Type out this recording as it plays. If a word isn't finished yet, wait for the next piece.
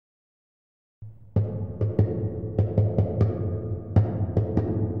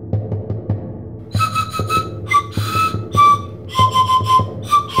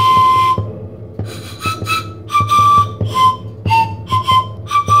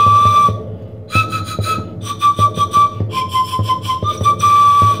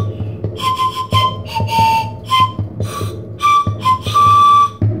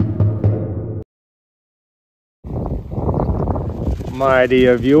My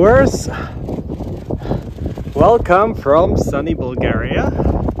dear viewers, welcome from sunny Bulgaria.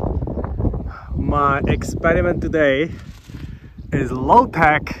 My experiment today is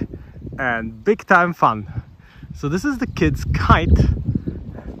low-tech and big-time fun. So this is the kids' kite.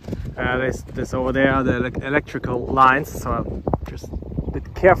 There's over there the electrical lines, so I'm just a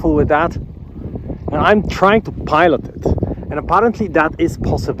bit careful with that. And I'm trying to pilot it, and apparently that is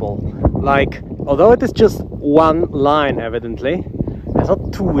possible. Like, although it is just one line, evidently, it's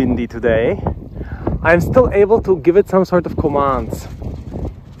not too windy today, I'm still able to give it some sort of commands.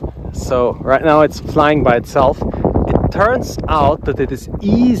 So right now it's flying by itself. It turns out that it is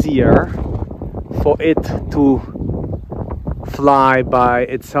easier for it to fly by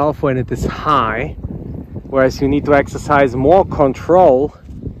itself when it is high, whereas you need to exercise more control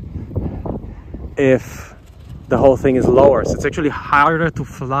if the whole thing is lower. So it's actually harder to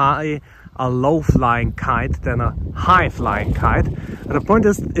fly a low flying kite than a high flying kite. And the point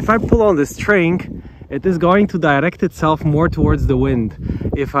is, if I pull on this string, it is going to direct itself more towards the wind.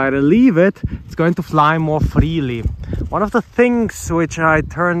 If I relieve it, it's going to fly more freely. One of the things which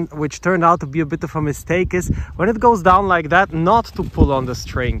turned out to be a bit of a mistake is when it goes down like that, not to pull on the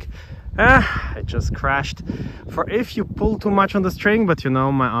string. It just crashed. For if you pull too much on the string, but you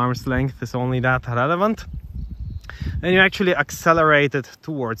know my arm's length is only that relevant, then you actually accelerate it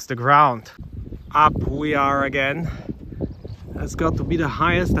towards the ground. Up we are again. That's got to be the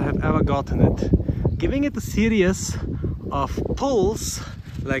highest I have ever gotten it. Giving it a series of pulls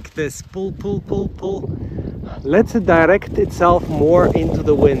like this, pull, pull, pull, pull, lets it direct itself more into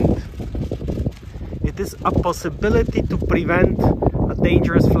the wind. It is a possibility to prevent a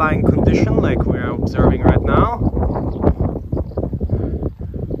dangerous flying condition like we are observing right now.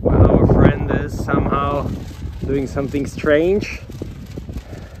 Well, our friend is somehow doing something strange.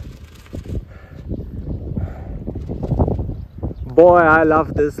 Boy, I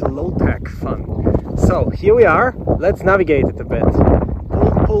love this low-tech fun. So here we are. Let's navigate it a bit.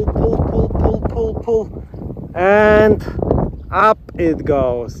 Pull, pull, pull, pull, pull, pull, pull, and up it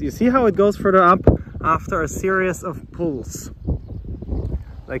goes. You see how it goes further up after a series of pulls.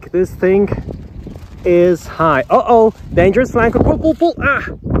 Like this thing is high. Uh-oh, dangerous flying. Pull, pull, pull. Ah!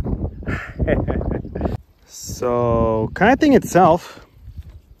 So kiting itself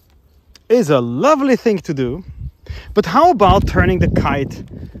is a lovely thing to do, but how about turning the kite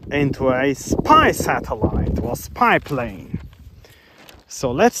into a spy satellite or spy plane?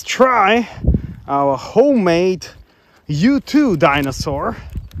 So let's try our homemade U2 dinosaur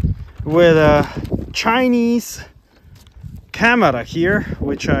with a Chinese camera here,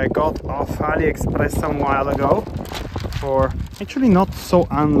 which I got off AliExpress some while ago for actually not so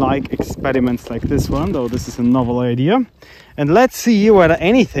unlike experiments like this one, though this is a novel idea. And let's see whether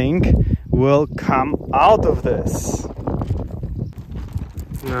anything will come out of this.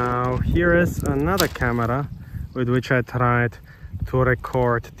 Now here is another camera with which I tried to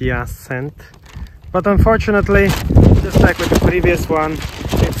record the ascent, but unfortunately, just like with the previous one,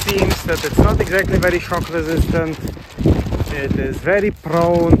 it seems that it's not exactly very shock resistant. It is very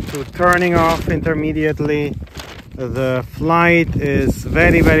prone to turning off intermediately. The flight is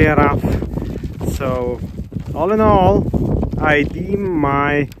very, very rough. So all in all, I deem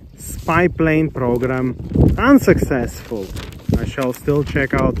my spy plane program unsuccessful. I shall still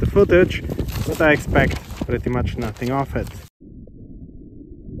check out the footage, but I expect pretty much nothing of it.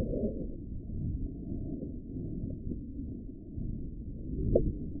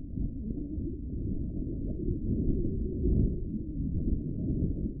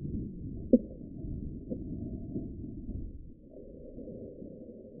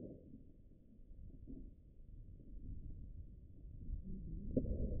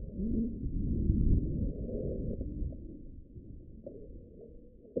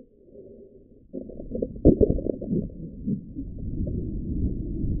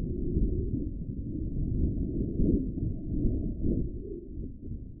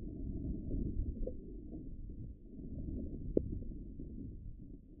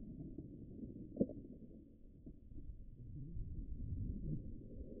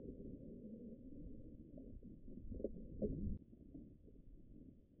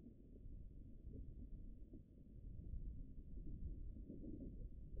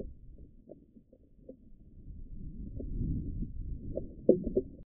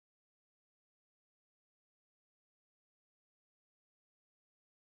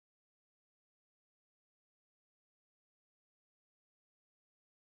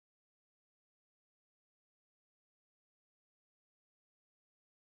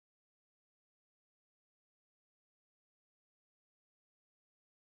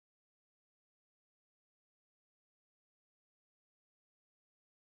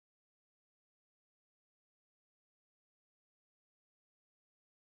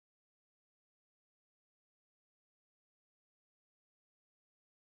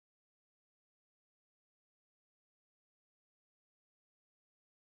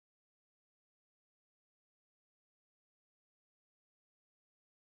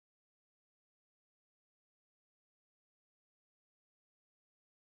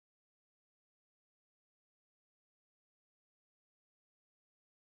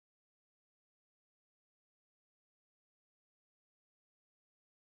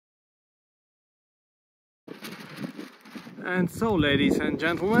 And so, ladies and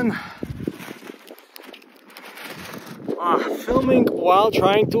gentlemen, filming while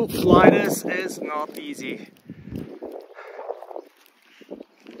trying to fly this is not easy.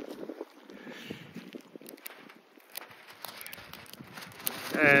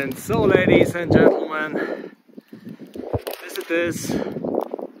 And so, ladies and gentlemen, this it is, the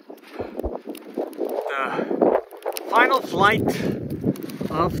final flight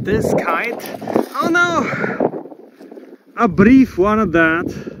of this kite. Oh no, a brief one at that,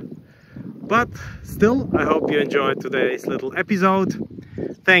 but still, I hope you enjoyed today's little episode.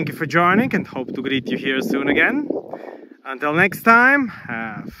 Thank you for joining and hope to greet you here soon again. Until next time,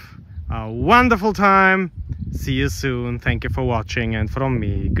 have a wonderful time. See you soon. Thank you for watching, and from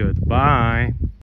me, goodbye.